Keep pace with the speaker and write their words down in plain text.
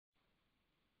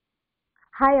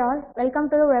Hi all, welcome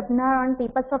to the webinar on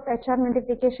PeopleSoft HR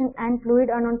notification and fluid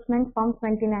announcement Form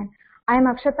 29. I am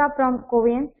Akshata from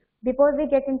Covian. Before we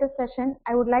get into session,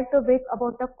 I would like to brief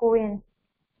about the Covian.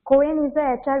 Covian is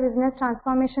a HR business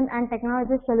transformation and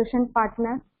technology solution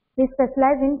partner. We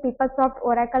specialize in PeopleSoft,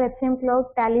 Oracle, HCM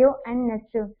Cloud, Taleo and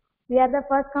NetSuite. We are the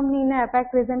first company in the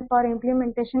APAC region for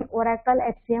implementation Oracle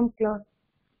HCM Cloud.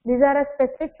 These are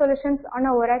specific solutions on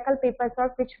Oracle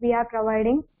PeopleSoft which we are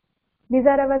providing. These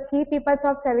are our key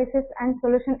PeopleSoft services and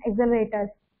solution accelerators.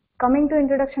 Coming to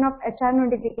introduction of HR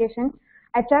notification.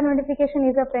 HR notification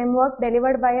is a framework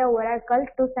delivered by Oracle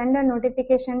to send a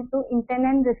notification to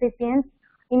intended recipients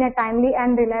in a timely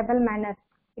and reliable manner.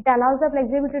 It allows the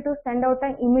flexibility to send out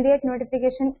an immediate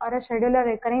notification or schedule a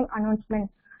recurring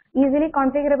announcement. Easily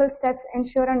configurable steps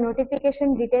ensure a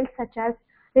notification details such as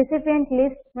recipient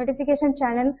list, notification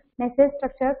channel, message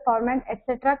structure, format,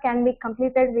 etc. can be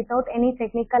completed without any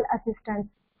technical assistance.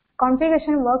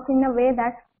 Configuration works in a way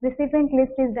that recipient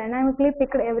list is dynamically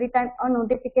picked every time a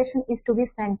notification is to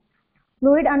be sent.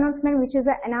 Fluid announcement, which is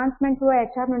an enhancement to a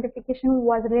HR notification,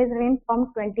 was released in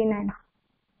Form 29.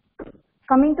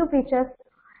 Coming to features,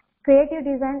 creative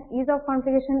design, ease of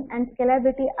configuration, and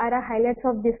scalability are the highlights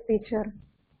of this feature.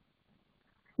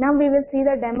 Now we will see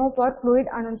the demo for fluid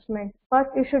announcement.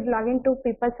 First, you should log into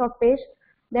PeopleSoft page.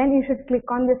 Then you should click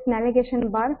on this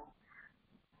navigation bar,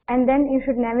 and then you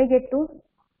should navigate to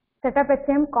Setup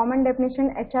HCM, Common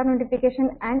Definition, HR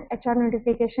Notification, and HR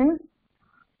Notification.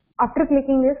 After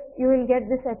clicking this, you will get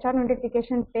this HR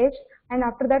Notification page, and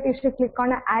after that you should click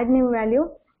on Add New Value.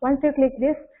 Once you click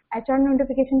this, HR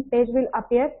Notification page will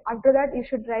appear. After that, you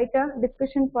should write a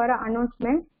description for an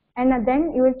announcement. And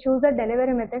then you will choose the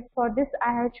delivery method. For this,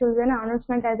 I have chosen an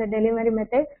announcement as a delivery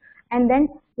method. And then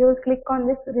you will click on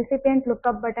this recipient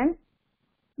lookup button.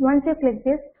 Once you click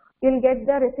this, you will get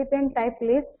the recipient type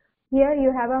list. Here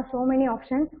you have so many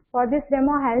options. For this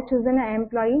demo, I have chosen an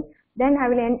employee. Then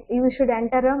you should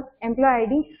enter an employee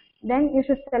ID. Then you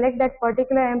should select that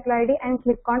particular employee ID and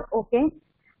click on OK.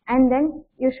 And then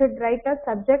you should write a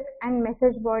subject and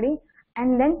message body,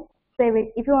 and then save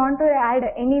it. If you want to add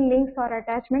any links or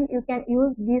attachment, you can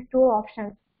use these two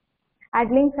options, add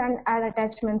links and add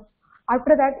attachments.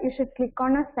 After that, you should click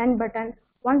on a send button.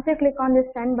 Once you click on this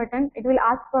send button, it will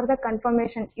ask for the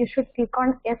confirmation. You should click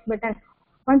on yes button.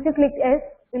 Once you click yes,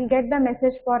 you will get the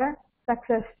message for a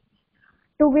success.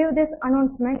 To view this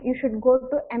announcement, you should go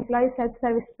to employee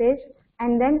self-service page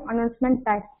and then announcement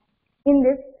type. In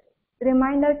this,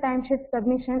 reminder timesheet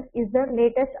submission is the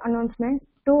latest announcement.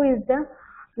 2 is the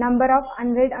number of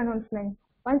unread announcements.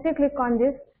 Once you click on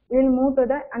this, you will move to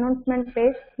the announcement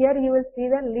page. Here you will see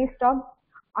the list of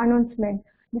announcements.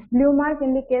 This blue mark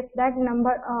indicates that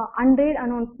number unread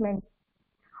announcement.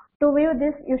 To view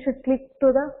this, you should click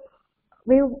to the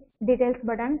view details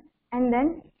button, and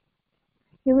then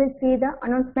you will see the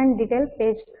announcement details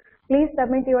page. Please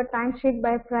submit your timesheet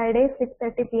by Friday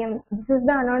 6:30 p.m. This is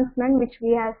the announcement which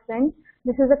we have sent.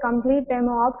 This is a complete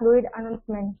demo of fluid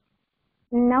announcement.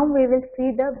 Now we will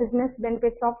see the business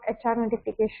benefits of HR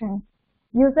notification.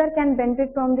 User can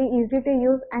benefit from the easy to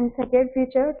use and secure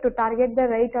feature to target the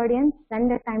right audience, send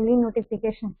a timely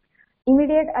notification.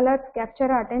 Immediate alerts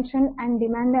capture attention and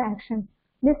demand the action.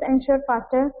 This ensures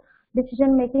faster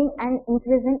decision making and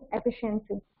increase in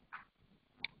efficiency.